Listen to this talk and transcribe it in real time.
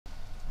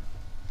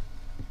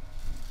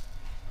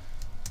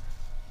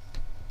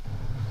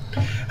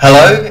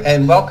Hello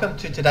and welcome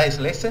to today's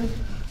lesson.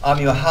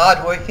 I'm your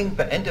hard-working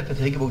but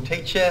indefatigable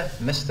teacher,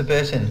 Mr.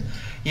 Burton.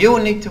 You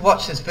will need to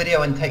watch this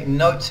video and take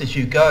notes as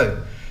you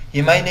go.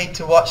 You may need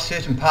to watch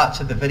certain parts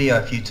of the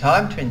video a few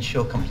times to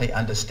ensure complete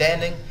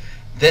understanding.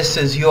 This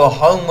is your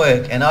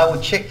homework and I will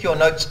check your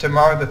notes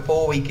tomorrow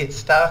before we get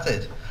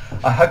started.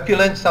 I hope you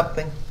learned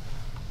something.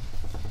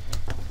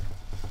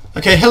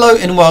 Okay, hello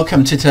and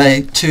welcome to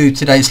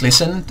today's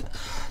lesson.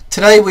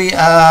 Today we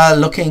are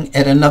looking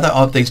at another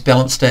of these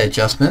balance day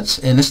adjustments,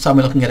 and this time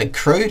we're looking at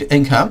accrued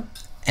income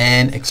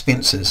and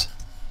expenses.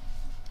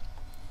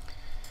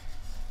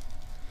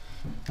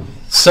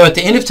 So at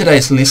the end of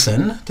today's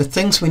lesson, the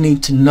things we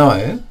need to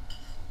know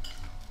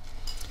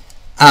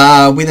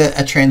are whether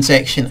a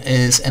transaction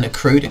is an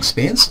accrued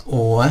expense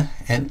or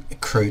an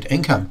accrued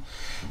income.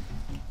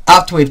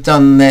 After we've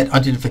done that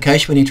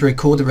identification, we need to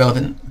record the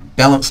relevant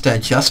balance day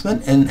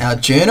adjustment in our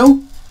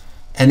journal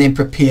and then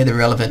prepare the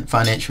relevant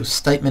financial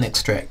statement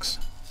extracts.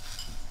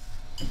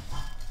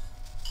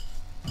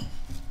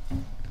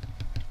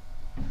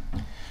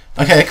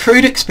 Okay,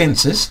 accrued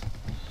expenses.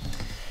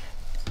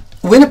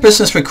 When a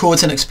business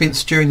records an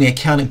expense during the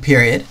accounting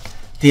period,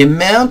 the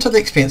amount of the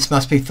expense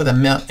must be for the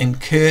amount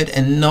incurred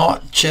and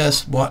not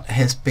just what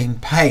has been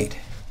paid.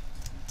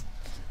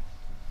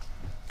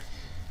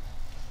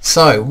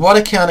 So, what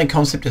accounting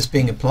concept is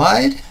being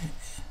applied?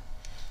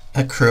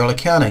 Accrual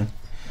accounting.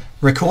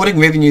 Recording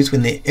revenues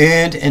when they're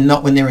earned and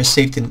not when they're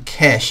received in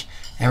cash,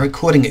 and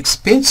recording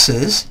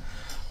expenses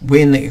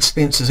when the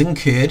expense is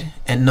incurred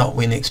and not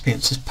when the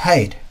expense is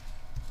paid.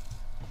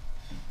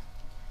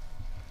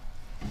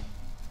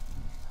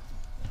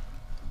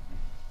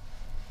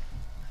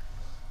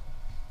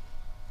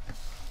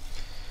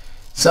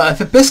 So if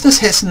a business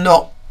has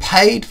not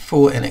paid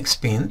for an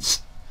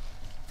expense,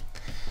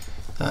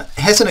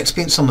 has an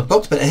expense on the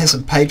books but it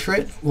hasn't paid for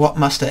it, what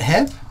must it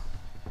have?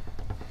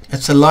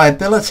 It's a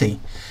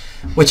liability,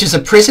 which is a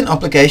present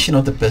obligation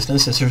of the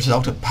business as a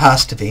result of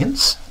past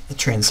events, a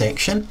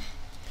transaction,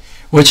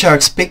 which are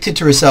expected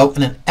to result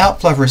in an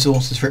outflow of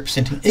resources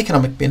representing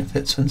economic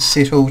benefits when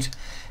settled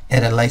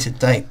at a later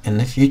date in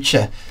the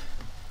future.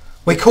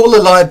 We call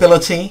the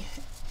liability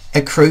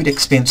accrued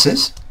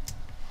expenses.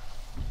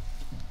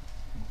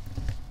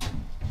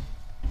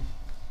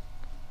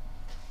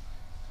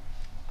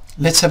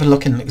 Let's have a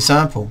look at an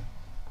example.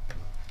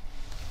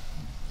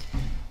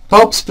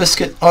 Bob's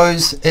Biscuit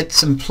owes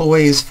its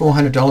employees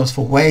 $400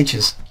 for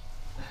wages.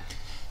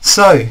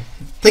 So,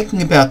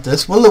 thinking about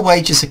this, will the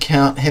wages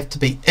account have to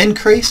be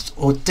increased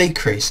or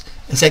decreased?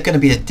 Is that going to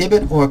be a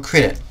debit or a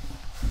credit?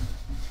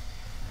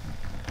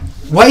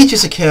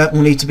 Wages account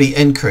will need to be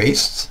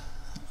increased.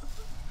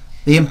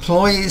 The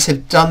employees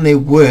have done their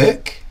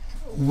work.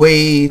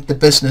 We, the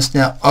business,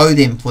 now owe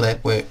them for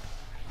that work.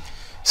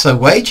 So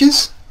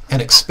wages,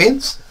 an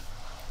expense,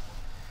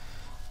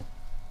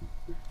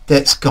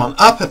 that's gone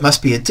up, it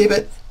must be a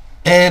debit,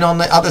 and on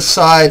the other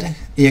side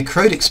the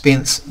accrued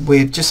expense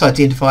we've just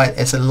identified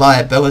as a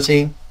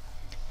liability,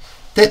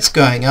 that's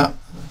going up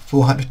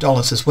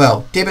 $400 as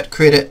well. Debit,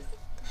 credit,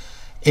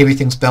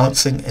 everything's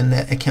balancing in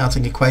that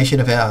accounting equation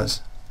of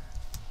ours.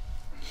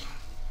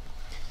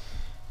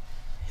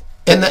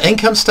 In the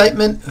income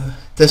statement,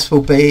 this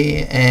will be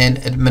an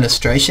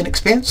administration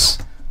expense,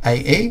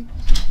 AE,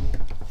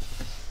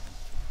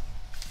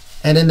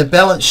 and in the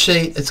balance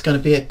sheet it's going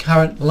to be a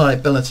current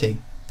liability.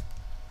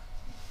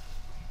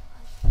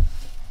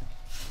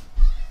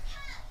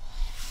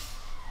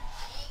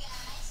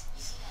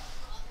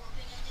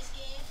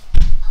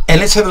 And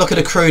let's have a look at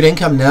accrued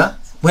income now.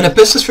 When a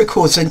business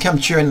records income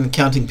during an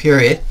accounting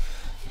period,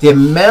 the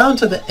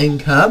amount of the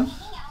income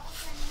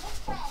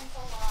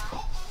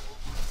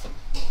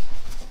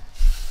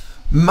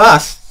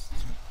must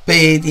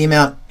be the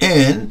amount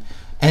earned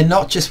and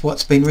not just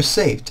what's been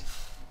received.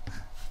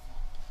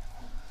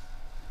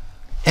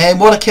 And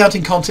what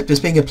accounting concept is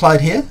being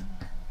applied here?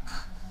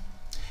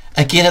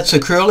 Again, it's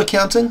accrual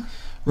accounting,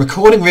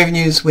 recording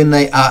revenues when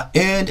they are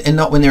earned and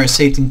not when they're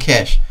received in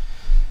cash.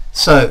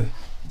 So,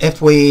 if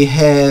we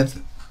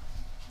have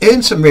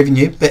earned some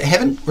revenue but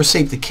haven't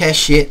received the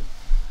cash yet,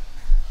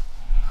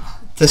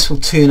 this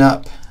will turn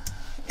up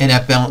in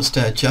our balance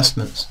day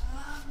adjustments.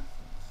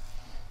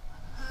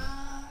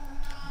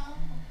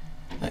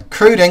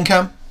 Accrued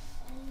income.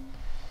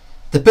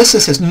 The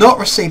business has not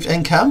received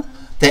income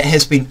that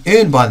has been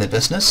earned by the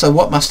business, so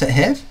what must it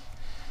have?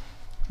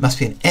 It must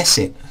be an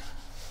asset.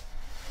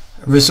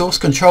 A resource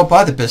controlled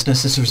by the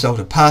business as a result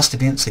of past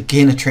events,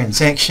 again a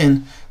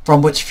transaction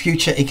from which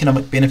future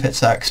economic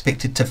benefits are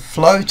expected to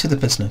flow to the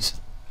business.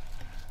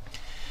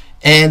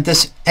 And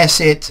this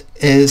asset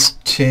is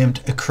termed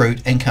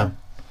accrued income.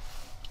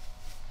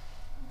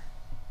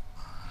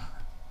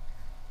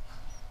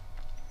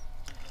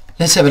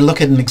 Let's have a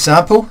look at an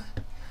example.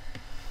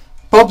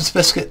 Bob's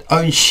Biscuit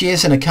owns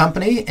shares in a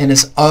company and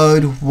is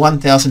owed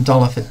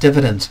 $1,000 for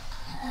dividends.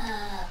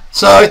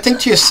 So think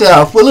to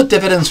yourself, will the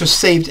dividends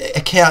received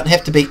account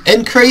have to be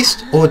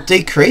increased or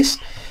decreased,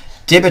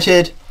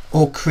 debited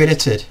or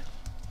credited?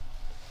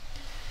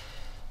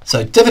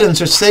 So dividends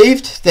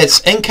received,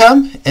 that's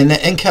income, and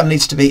that income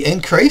needs to be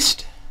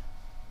increased.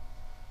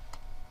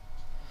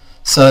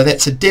 So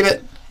that's a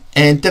debit,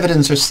 and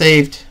dividends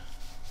received.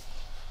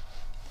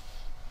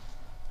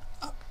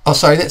 Oh,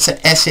 sorry, that's an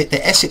asset.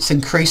 The asset's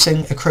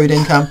increasing, accrued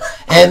income,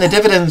 and the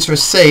dividends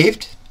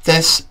received,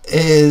 this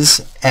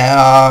is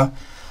our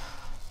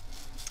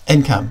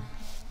income.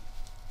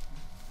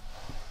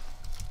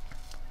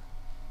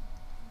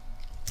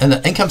 And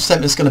the income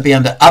statement is going to be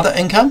under other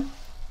income,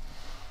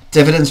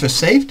 dividends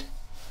received,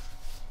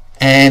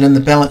 and in the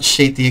balance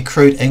sheet the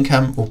accrued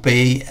income will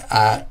be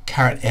a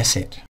current asset.